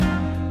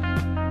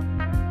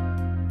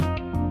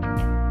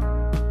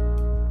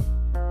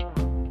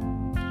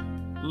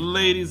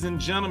Ladies and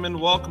gentlemen,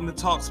 welcome to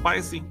Talk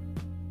Spicy.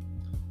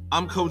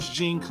 I'm Coach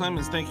Gene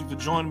Clemens. Thank you for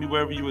joining me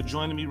wherever you are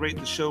joining me. Rate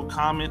the show,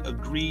 comment,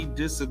 agree,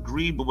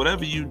 disagree, but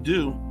whatever you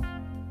do,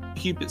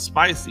 keep it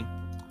spicy.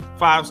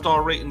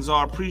 5-star ratings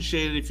are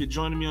appreciated. If you're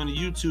joining me on the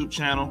YouTube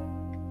channel,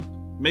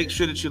 make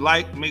sure that you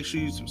like, make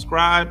sure you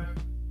subscribe.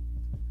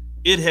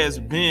 It has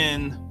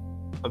been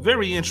a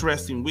very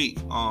interesting week.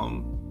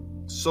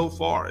 So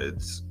far,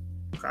 it's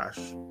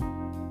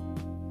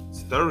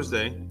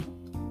Thursday.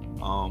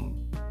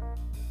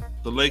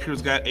 The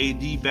Lakers got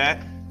AD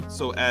back.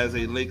 So as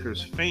a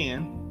Lakers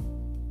fan,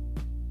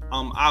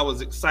 I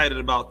was excited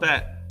about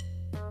that.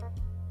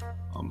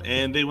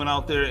 And they went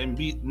out there and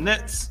beat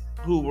Nets,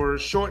 who were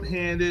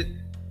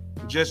shorthanded,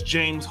 just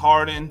James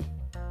Harden.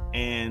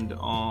 And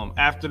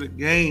after the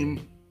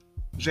game,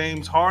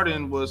 James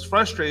Harden was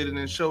frustrated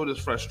and showed his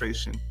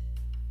frustration.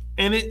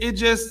 And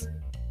it's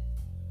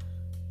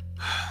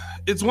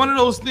one of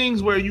those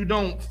things where you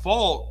don't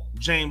fault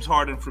James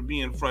Harden for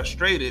being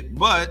frustrated,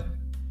 but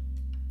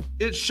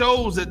it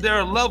shows that there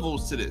are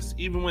levels to this,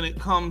 even when it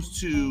comes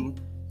to,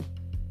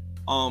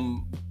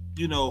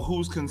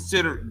 who's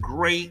considered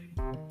great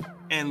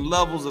and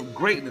levels of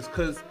greatness.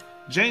 Because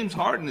James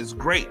Harden is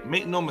great.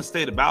 Make no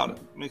mistake about it.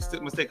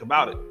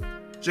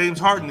 James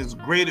Harden is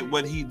great at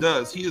what he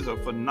does. He is a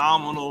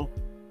phenomenal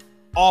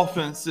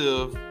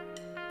offensive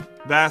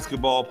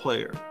basketball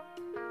player.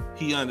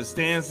 He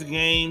understands the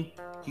game.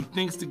 He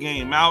thinks the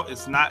game out.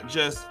 It's not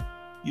just,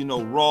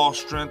 raw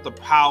strength or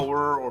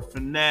power or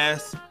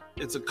finesse.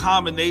 It's a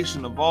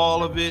combination of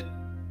all of it.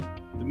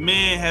 The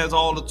man has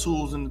all the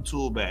tools in the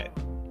tool bag.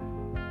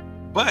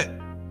 But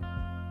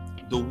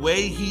the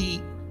way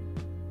he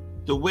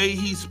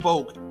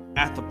spoke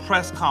at the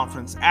press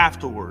conference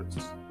afterwards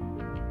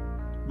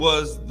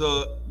was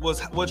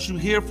what you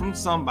hear from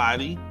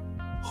somebody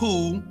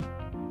who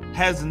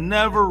has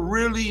never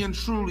really and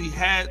truly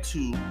had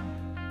to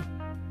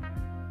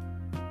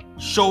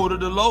shoulder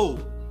the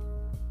load.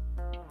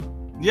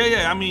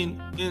 Yeah. I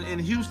mean, in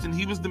Houston,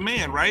 he was the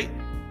man, right?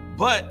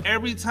 But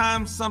every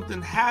time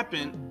something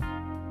happened,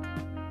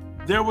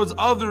 there was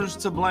others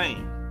to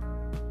blame.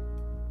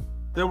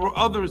 There were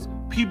others.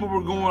 People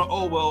were going,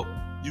 "Oh well,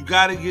 you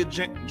got to get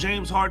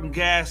James Harden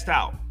gassed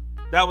out."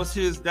 That was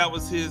his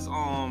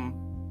kryptonite.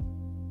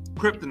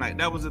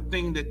 That was the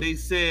thing that they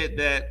said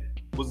that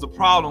was the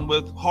problem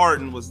with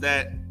Harden, was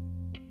that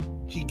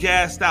he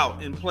gassed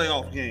out in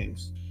playoff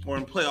games or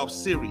in playoff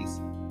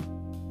series.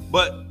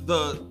 But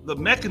the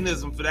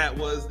mechanism for that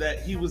was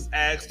that he was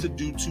asked to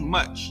do too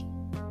much,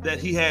 that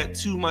he had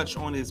too much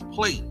on his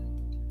plate,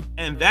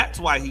 and that's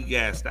why he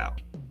gassed out.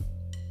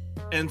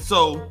 And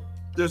so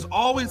there's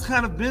always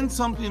kind of been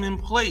something in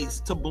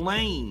place to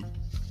blame.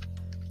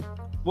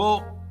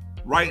 Well,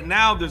 right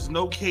now there's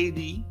no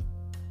KD.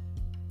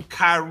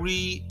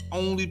 Kyrie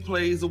only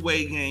plays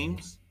away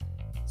games.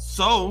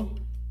 So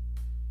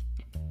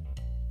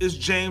is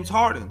James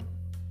Harden.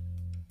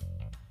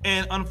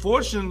 And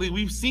unfortunately,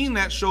 we've seen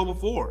that show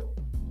before.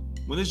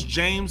 When it's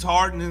James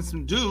Harden and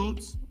some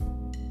dudes,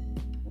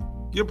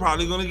 you're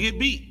probably going to get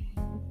beat.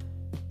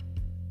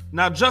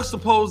 Now,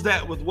 juxtapose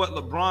that with what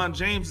LeBron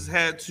James has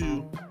had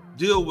to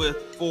deal with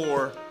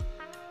for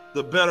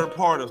the better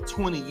part of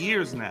 20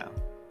 years now.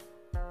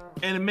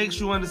 And it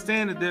makes you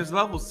understand that there's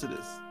levels to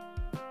this.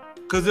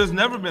 Because there's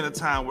never been a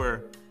time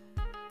where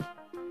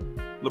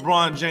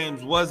LeBron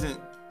James wasn't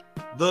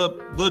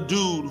the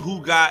dude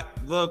who got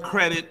the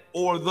credit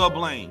or the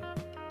blame.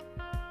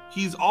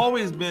 He's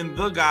always been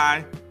the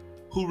guy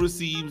who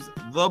receives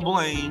the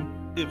blame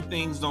if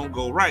things don't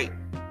go right.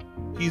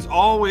 He's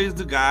always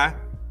the guy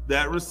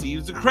that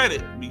receives the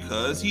credit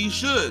because he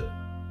should.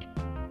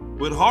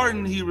 With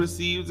Harden, he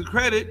receives the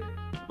credit,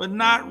 but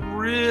not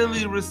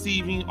really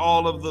receiving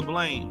all of the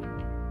blame.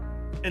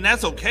 And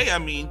that's okay, I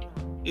mean,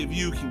 if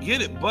you can get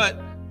it,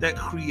 but that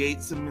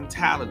creates a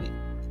mentality.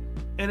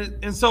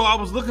 And so I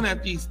was looking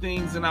at these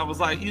things and I was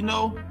like,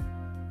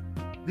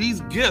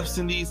 these gifts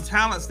and these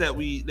talents that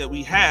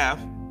we have,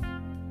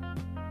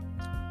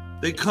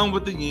 they come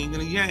with the yin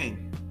and the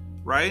yang,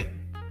 right?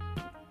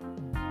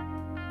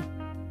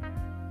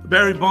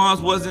 Barry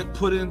Bonds wasn't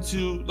put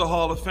into the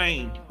Hall of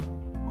Fame,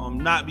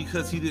 not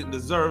because he didn't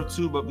deserve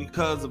to, but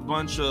because a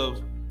bunch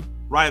of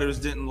writers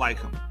didn't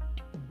like him.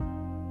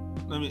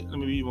 Let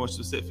me be more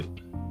specific.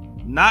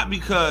 Not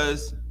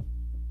because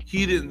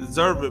he didn't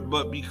deserve it,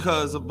 but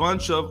because a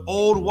bunch of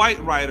old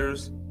white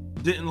writers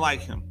didn't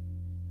like him.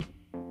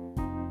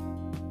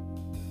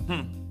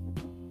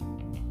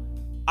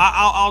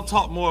 I'll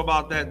talk more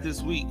about that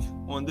this week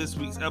on this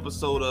week's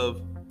episode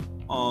of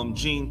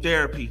Gene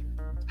Therapy.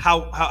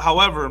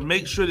 However,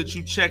 make sure that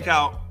you check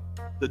out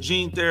the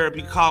Gene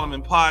Therapy column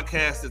and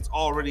podcast that's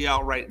already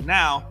out right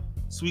now,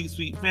 Sweet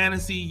Sweet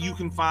Fantasy. You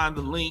can find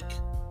the link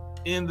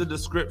in the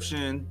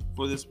description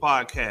for this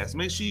podcast.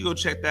 Make sure you go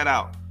check that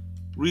out.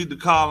 Read the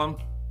column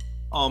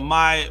on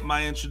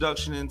my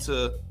introduction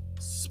into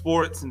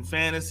sports and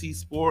fantasy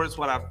sports,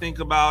 what I think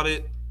about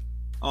it.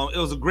 It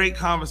was a great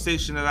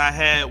conversation that I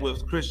had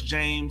with Chris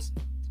James,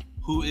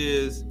 who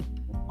is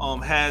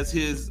has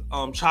his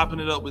Chopping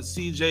It Up with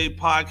CJ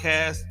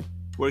podcast,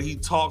 where he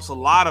talks a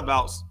lot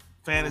about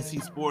fantasy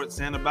sports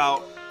and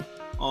about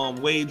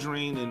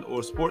wagering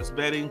or sports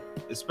betting,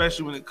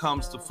 especially when it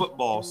comes to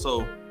football.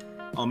 So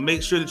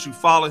make sure that you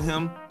follow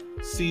him,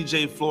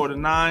 CJ Florida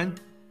 9,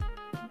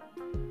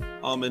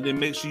 and then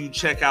make sure you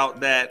check out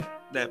that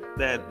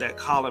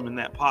column in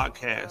that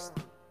podcast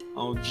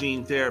on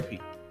gene therapy.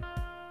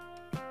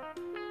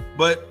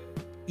 But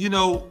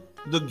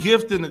the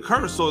gift and the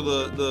curse, or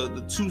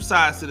the two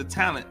sides to the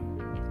talent,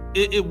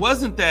 it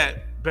wasn't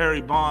that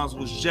Barry Bonds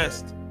was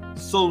just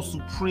so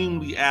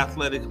supremely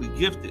athletically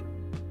gifted,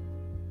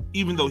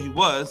 even though he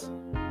was.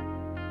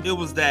 It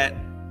was that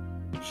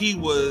he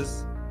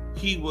was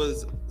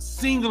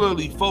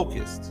singularly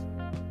focused,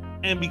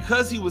 and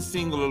because he was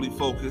singularly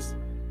focused,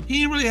 he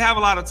didn't really have a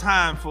lot of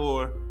time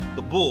for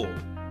the bull,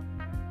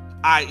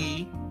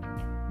 i.e.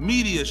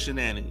 media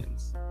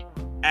shenanigans,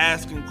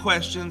 asking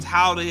questions,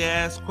 how they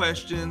asked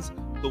questions,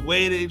 the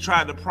way they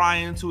tried to pry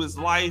into his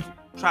life,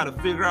 try to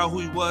figure out who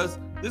he was.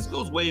 This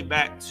goes way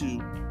back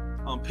to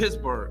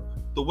Pittsburgh.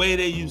 The way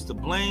they used to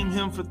blame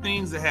him for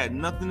things that had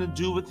nothing to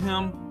do with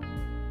him,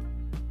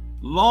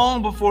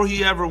 long before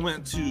he ever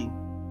went to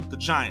the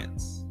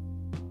Giants.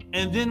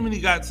 And then when he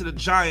got to the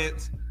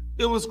Giants,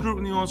 it was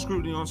scrutiny on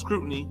scrutiny on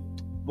scrutiny,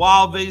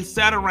 while they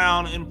sat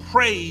around and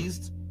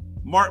praised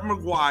Mark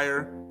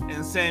McGwire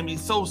and Sammy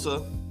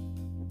Sosa.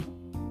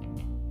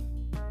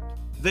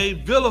 They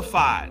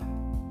vilified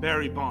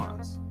Barry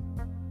Bonds,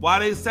 while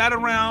they sat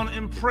around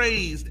and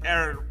praised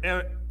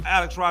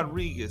Alex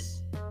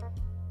Rodriguez,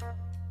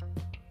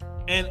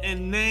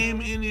 and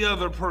name any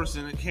other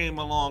person that came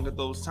along at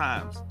those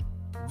times,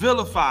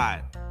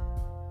 vilified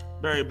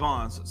Barry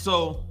Bonds.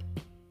 So,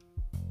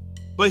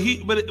 but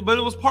it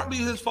was partly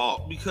his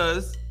fault,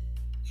 because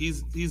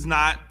he's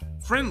not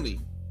friendly.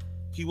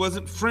 He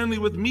wasn't friendly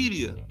with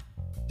media,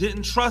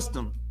 didn't trust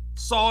them,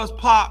 saw his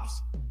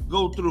pops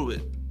go through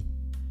it,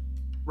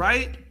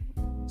 right?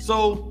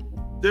 So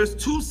there's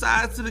two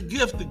sides to the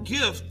gift. The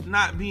gift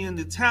not being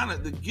the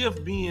talent, the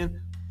gift being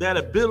that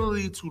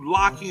ability to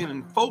lock in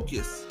and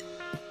focus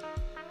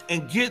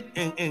and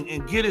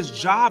get his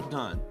job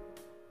done.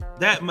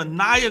 That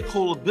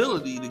maniacal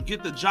ability to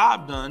get the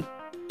job done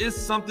is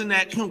something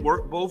that can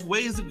work both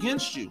ways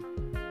against you.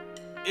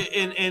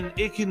 And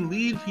it can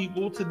lead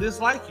people to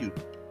dislike you.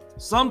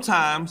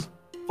 Sometimes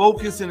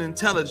focus and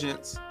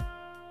intelligence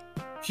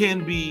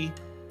can be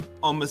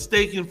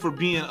mistaken for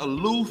being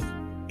aloof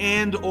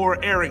and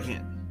or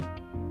arrogant.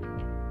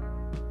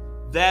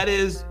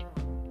 That's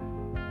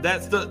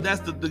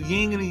the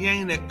yin and the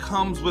yang that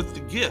comes with the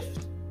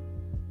gift.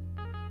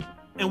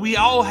 And we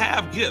all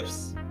have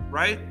gifts,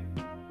 right?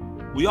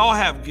 We all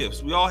have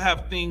gifts. We all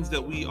have things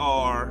that we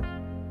are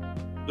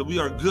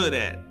good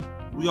at.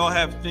 We all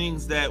have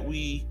things that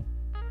we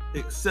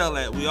excel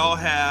at. We all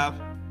have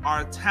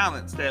our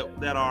talents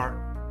that are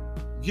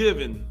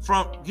given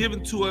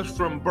to us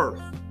from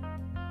birth.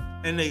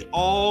 And they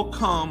all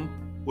come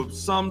with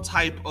some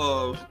type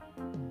of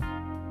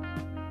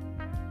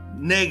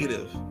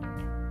negative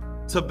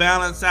to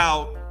balance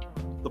out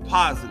the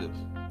positive.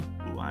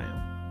 Ooh, I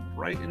am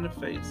right in the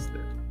face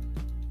there.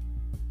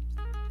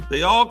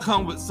 They all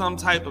come with some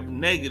type of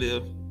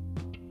negative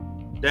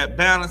that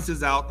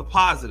balances out the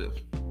positive.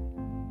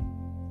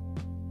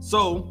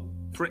 So,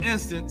 for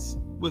instance,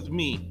 with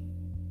me,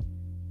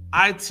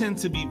 I tend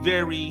to be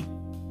very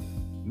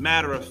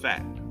matter of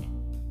fact,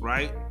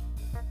 right?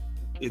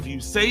 If you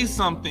say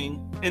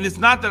something, and it's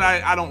not that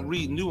I don't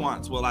read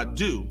nuance, well, I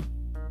do,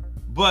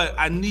 but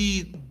I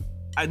need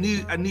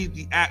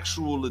the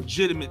actual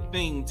legitimate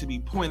thing to be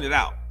pointed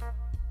out.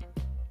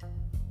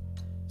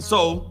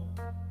 So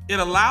it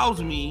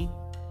allows me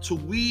to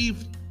weed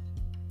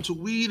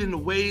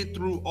and wade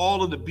through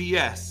all of the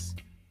BS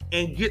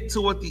and get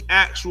to what the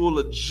actual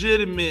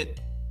legitimate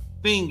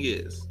thing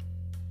is.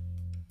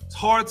 It's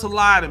hard to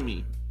lie to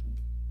me,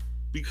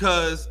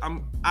 because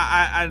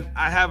I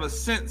have a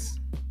sense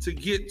to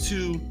get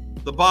to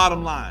the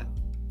bottom line.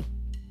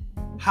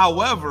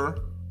 However,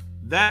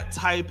 that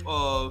type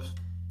of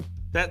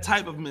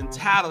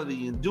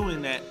mentality and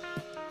doing that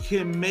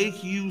can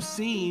make you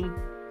seem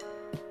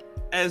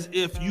as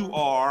if you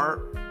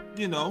are,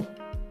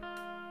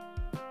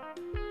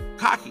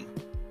 cocky,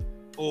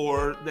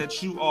 or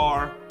that you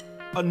are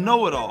a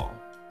know-it-all.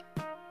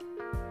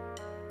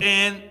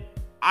 And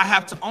I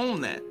have to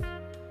own that.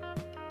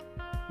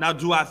 Now,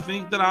 do I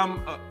think that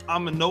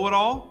I'm a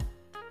know-it-all?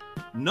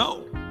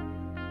 No.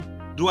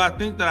 Do I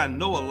think that I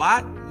know a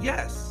lot?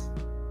 Yes.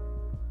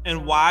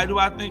 And why do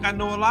I think I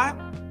know a lot?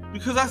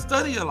 Because I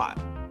study a lot.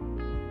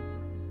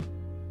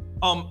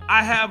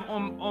 I have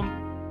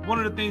one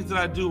of the things that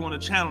I do on the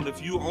channel,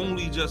 if you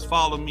only just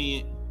follow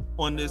me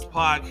on this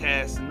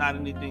podcast and not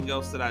anything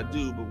else that I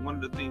do, but one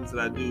of the things that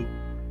I do,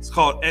 it's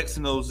called X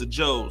and O's to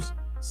Joe's,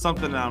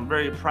 something that I'm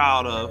very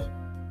proud of.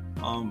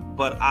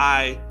 But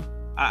I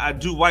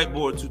do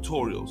whiteboard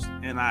tutorials,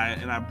 and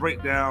I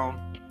break down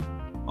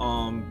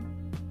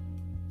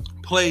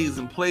plays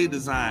and play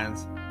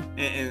designs,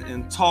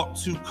 and talk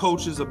to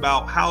coaches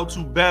about how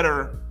to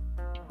better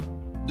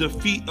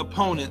defeat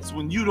opponents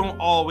when you don't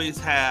always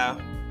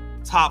have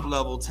top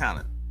level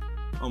talent.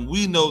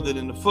 We know that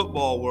in the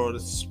football world,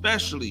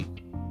 especially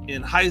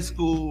in high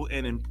school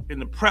and in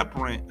the prep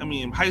rank,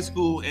 in high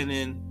school and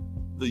in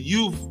the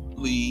youth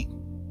league,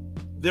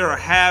 there are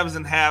haves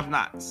and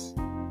have-nots.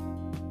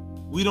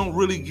 We don't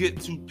really get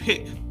to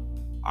pick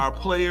our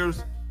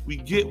players. We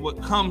get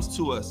what comes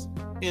to us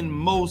in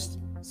most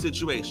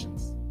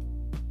situations.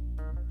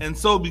 And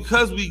so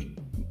because we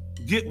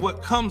get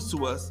what comes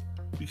to us,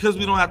 because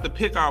we don't have to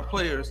pick our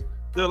players,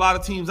 there are a lot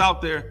of teams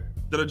out there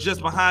that are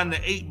just behind the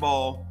 8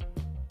 ball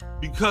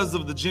because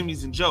of the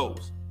Jimmys and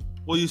Joes.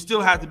 Well, you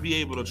still have to be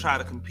able to try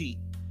to compete.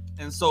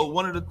 And so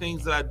one of the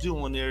things that I do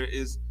on there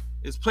is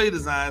play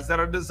designs that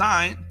are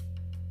designed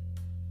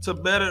to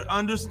better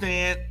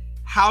understand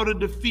how to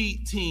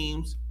defeat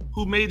teams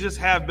who may just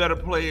have better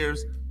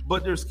players,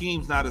 but their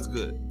scheme's not as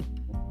good.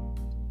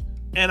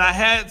 And I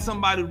had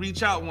somebody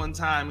reach out one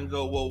time and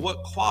go, well,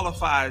 what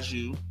qualifies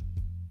you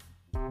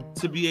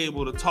to be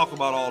able to talk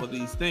about all of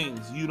these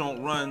things? You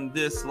don't run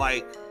this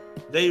like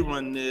they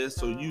run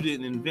this, or you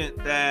didn't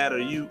invent that, or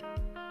you.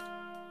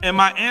 And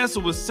my answer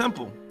was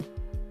simple.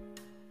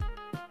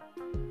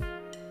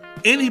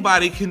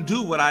 Anybody can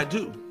do what I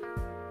do.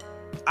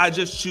 I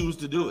just choose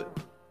to do it.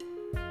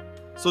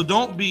 So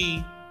don't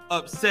be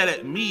upset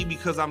at me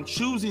because I'm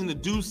choosing to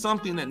do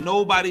something that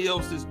nobody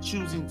else is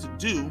choosing to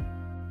do.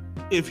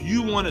 If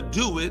you want to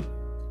do it,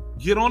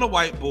 get on a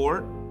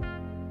whiteboard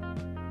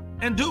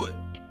and do it.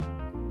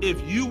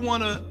 If you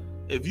want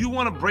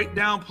to break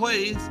down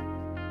plays.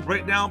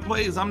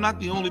 I'm not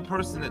the only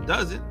person that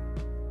does it.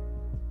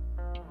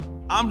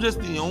 I'm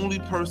just the only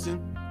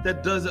person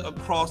that does it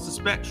across the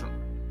spectrum.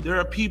 There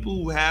are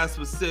people who have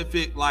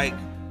specific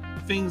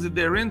things that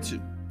they're into,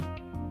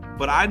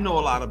 but I know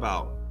a lot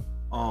about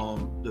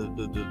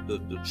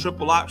the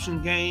triple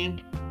option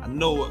game. I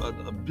know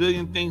a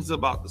billion things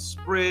about the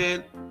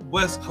spread,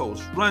 West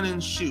Coast, run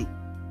and shoot,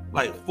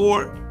 the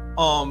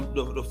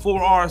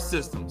 4R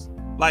systems.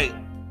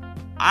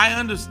 I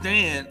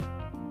understand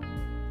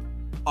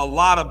a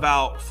lot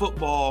about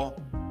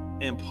football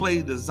and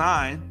play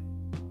design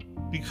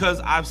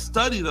because I've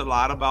studied a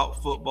lot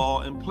about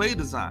football and play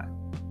design.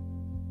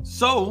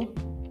 So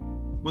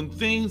when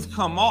things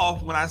come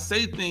off, when I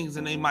say things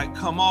and they might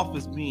come off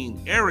as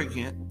being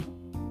arrogant,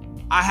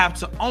 I have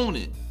to own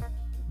it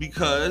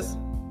because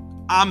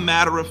I'm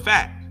matter of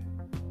fact.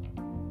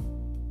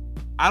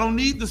 I don't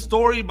need the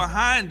story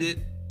behind it.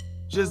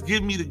 Just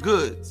give me the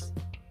goods.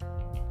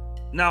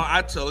 Now,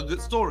 I tell a good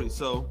story,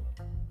 so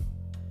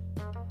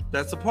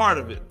that's a part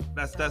of it.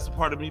 That's a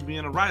part of me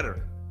being a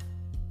writer.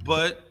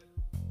 But,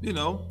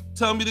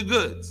 tell me the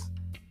goods.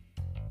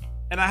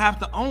 And I have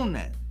to own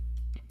that.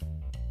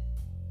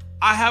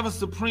 I have a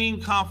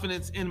supreme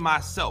confidence in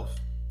myself.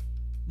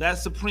 That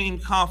supreme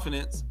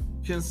confidence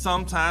can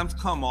sometimes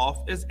come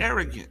off as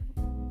arrogant.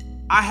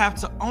 I have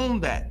to own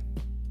that.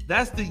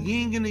 That's the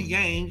yin and the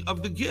yang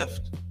of the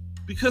gift.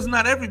 Because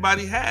not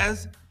everybody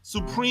has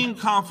supreme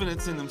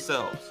confidence in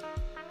themselves.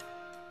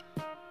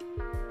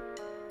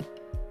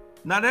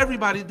 Not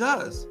everybody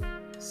does.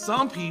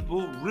 Some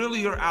people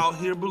really are out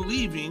here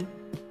believing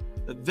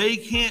that they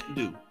can't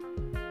do.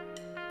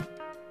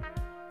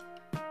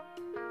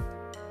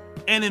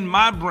 And in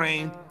my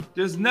brain,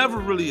 there's never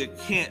really a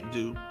can't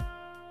do.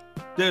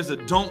 There's a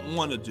don't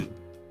want to do.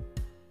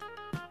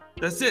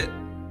 That's it.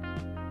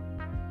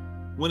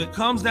 When it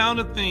comes down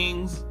to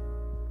things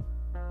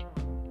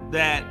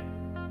that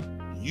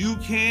you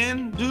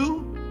can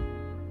do,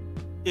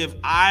 if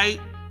I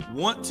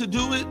want to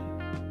do it,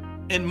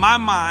 in my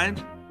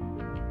mind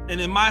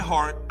and in my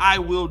heart, I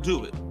will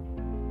do it.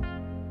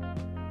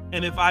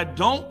 And if I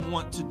don't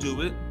want to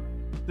do it,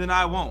 then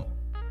I won't.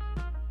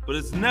 But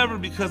it's never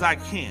because I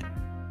can't.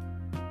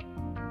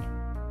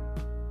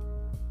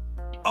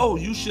 Oh,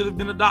 you should have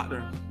been a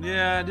doctor.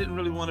 Yeah, I didn't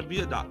really want to be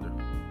a doctor.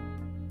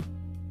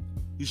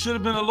 You should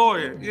have been a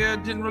lawyer. Yeah, I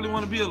didn't really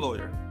want to be a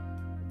lawyer.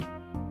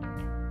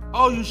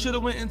 Oh, you should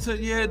have went into,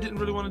 yeah, I didn't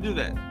really want to do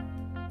that.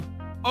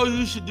 Oh,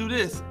 you should do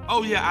this.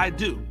 Oh, yeah, I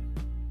do.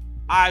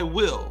 I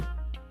will.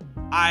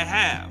 I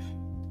have.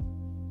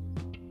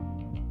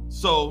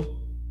 So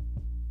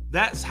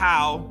that's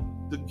how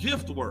the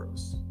gift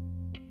works.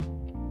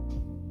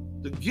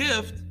 The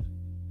gift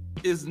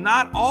is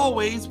not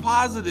always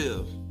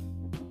positive.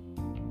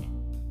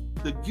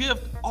 The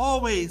gift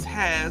always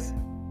has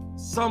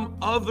some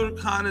other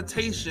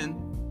connotation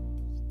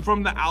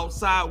from the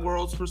outside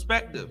world's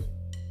perspective.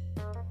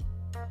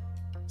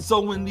 So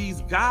when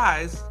these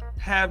guys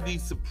have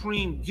these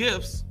supreme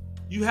gifts,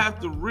 you have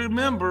to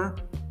remember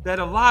that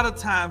a lot of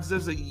times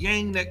there's a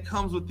yang that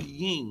comes with the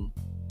yin.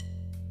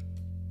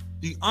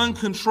 The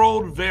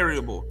uncontrolled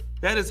variable.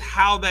 That is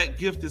how that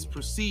gift is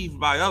perceived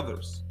by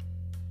others.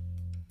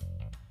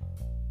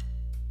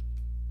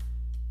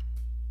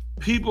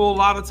 People a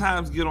lot of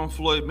times get on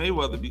Floyd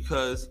Mayweather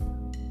because,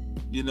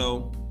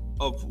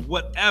 of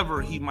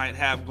whatever he might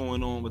have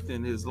going on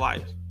within his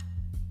life.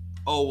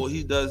 Oh, well,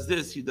 he does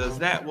this, he does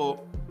that.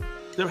 Well,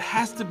 there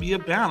has to be a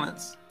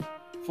balance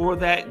for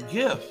that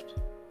gift,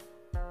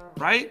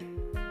 right?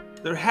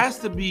 there has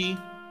to be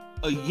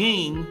a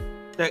yin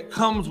that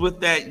comes with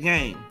that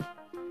yang.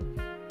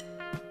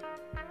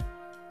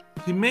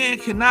 The man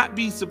cannot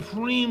be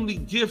supremely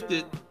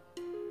gifted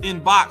in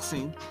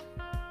boxing,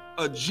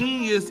 a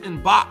genius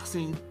in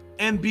boxing,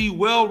 and be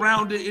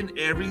well-rounded in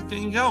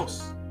everything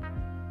else.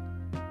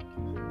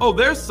 Oh,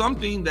 there's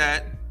something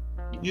that,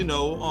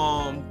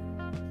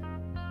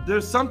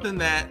 there's something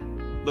that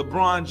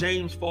LeBron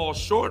James falls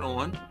short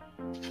on,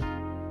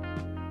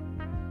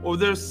 or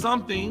there's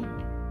something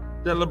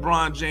that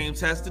LeBron James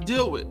has to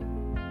deal with.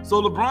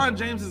 So LeBron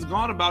James has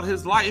gone about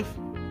his life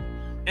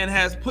and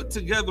has put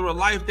together a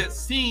life that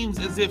seems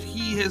as if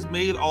he has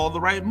made all the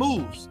right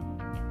moves.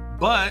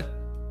 But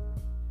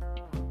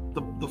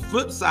the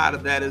flip side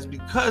of that is,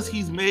 because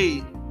he's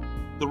made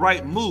the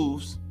right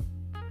moves,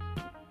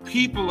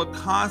 people are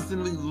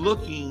constantly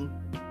looking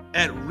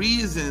at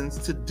reasons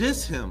to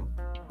diss him.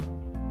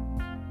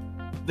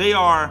 They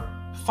are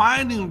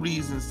finding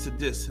reasons to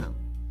diss him.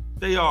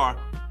 They are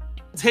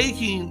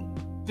taking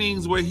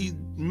things where he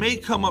may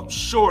come up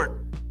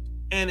short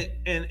and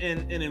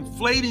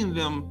inflating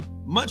them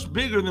much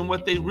bigger than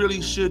what they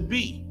really should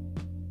be.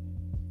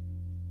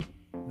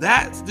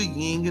 That's the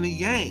yin and the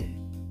yang.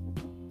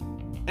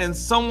 And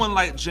someone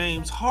like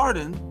James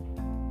Harden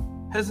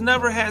has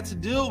never had to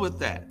deal with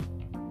that.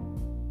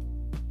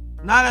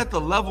 Not at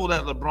the level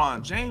that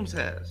LeBron James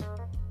has.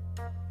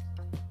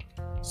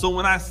 So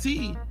when I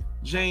see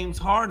James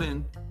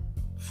Harden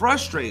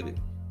frustrated,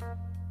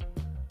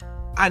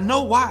 I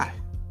know why.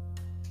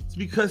 It's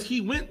because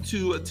he went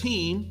to a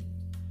team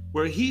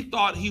where he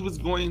thought he was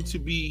going to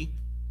be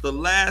the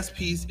last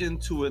piece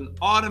into an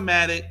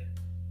automatic,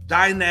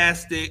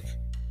 dynastic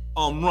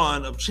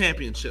run of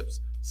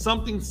championships.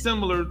 Something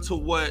similar to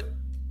what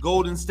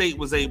Golden State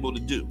was able to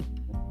do.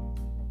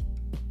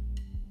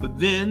 But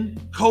then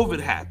COVID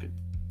happened.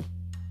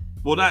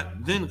 Well,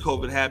 not then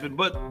COVID happened,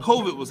 but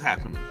COVID was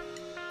happening.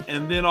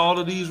 And then all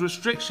of these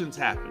restrictions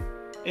happened,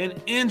 and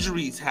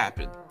injuries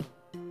happened.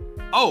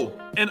 Oh,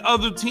 and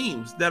other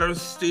teams that are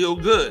still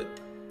good.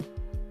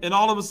 And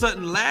all of a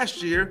sudden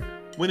last year,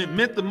 when it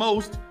meant the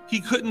most, he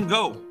couldn't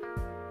go.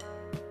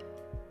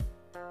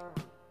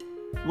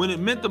 When it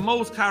meant the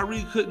most,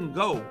 Kyrie couldn't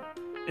go.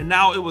 And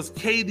now it was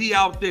KD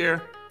out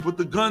there with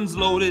the guns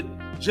loaded,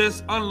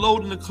 just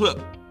unloading the clip.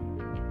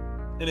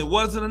 And it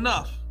wasn't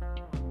enough.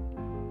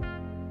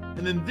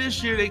 And then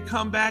this year they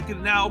come back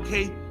and now,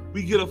 okay,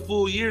 we get a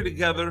full year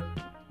together,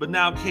 but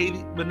now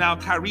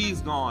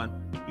Kyrie's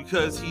gone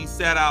because he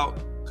sat out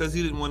because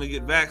he didn't want to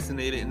get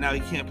vaccinated, and now he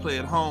can't play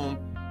at home.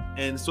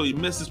 And so he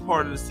misses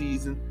part of the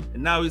season,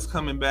 and now he's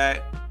coming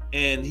back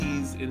and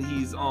he's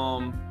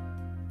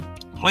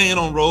playing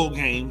on road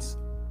games.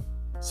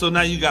 So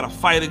now you got to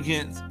fight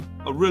against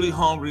a really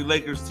hungry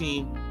Lakers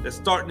team that's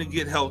starting to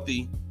get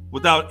healthy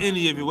without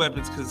any of your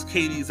weapons because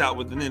KD's out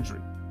with an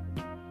injury.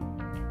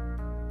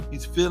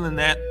 He's feeling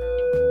that.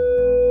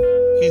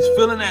 He's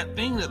feeling that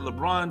thing that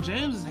LeBron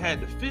James has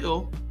had to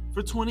feel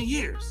for 20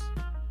 years.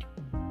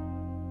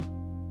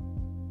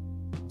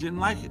 Didn't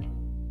like it.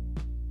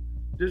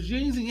 There's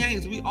yins and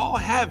yangs. We all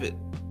have it.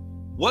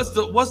 What's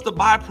the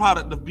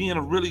byproduct of being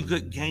a really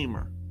good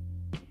gamer?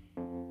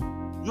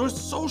 Your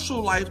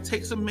social life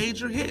takes a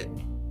major hit.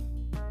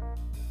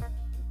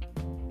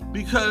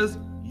 Because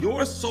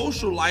your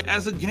social life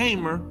as a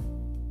gamer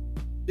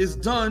is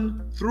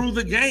done through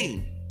the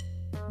game,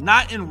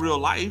 not in real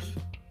life.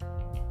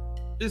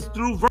 It's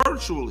through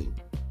virtually.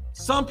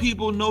 Some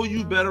people know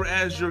you better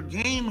as your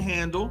game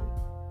handle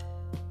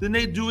than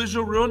they do as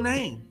your real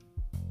name.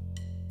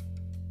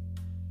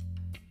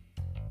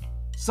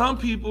 Some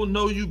people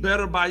know you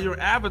better by your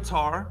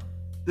avatar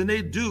than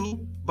they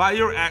do by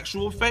your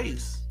actual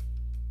face.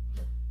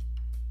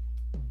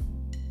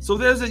 So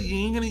there's a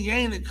yin and a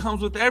yang that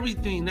comes with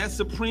everything. That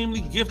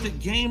supremely gifted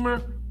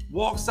gamer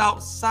walks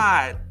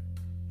outside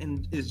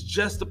and is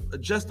just a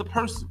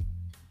person.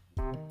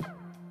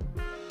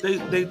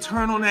 They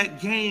turn on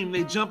that game,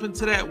 they jump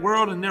into that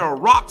world, and they're a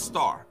rock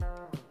star.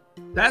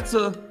 That's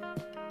a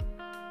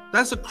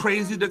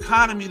crazy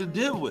dichotomy to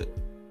deal with.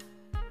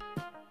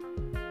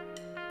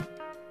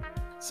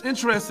 It's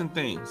interesting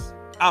things.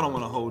 I don't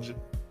want to hold you.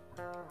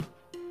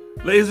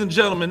 Ladies and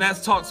gentlemen,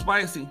 that's Talk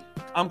Spicy.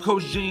 I'm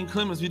Coach Gene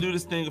Clemens. We do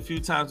this thing a few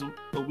times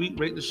a week.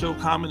 Rate the show,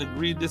 comment,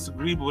 agree,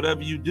 disagree, but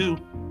whatever you do,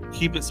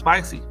 keep it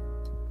spicy.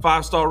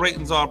 5-star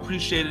ratings are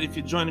appreciated. If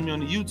you're joining me on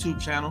the YouTube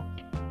channel,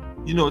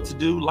 you know what to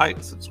do.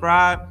 Like,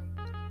 subscribe.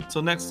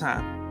 Until next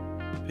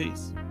time,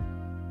 peace.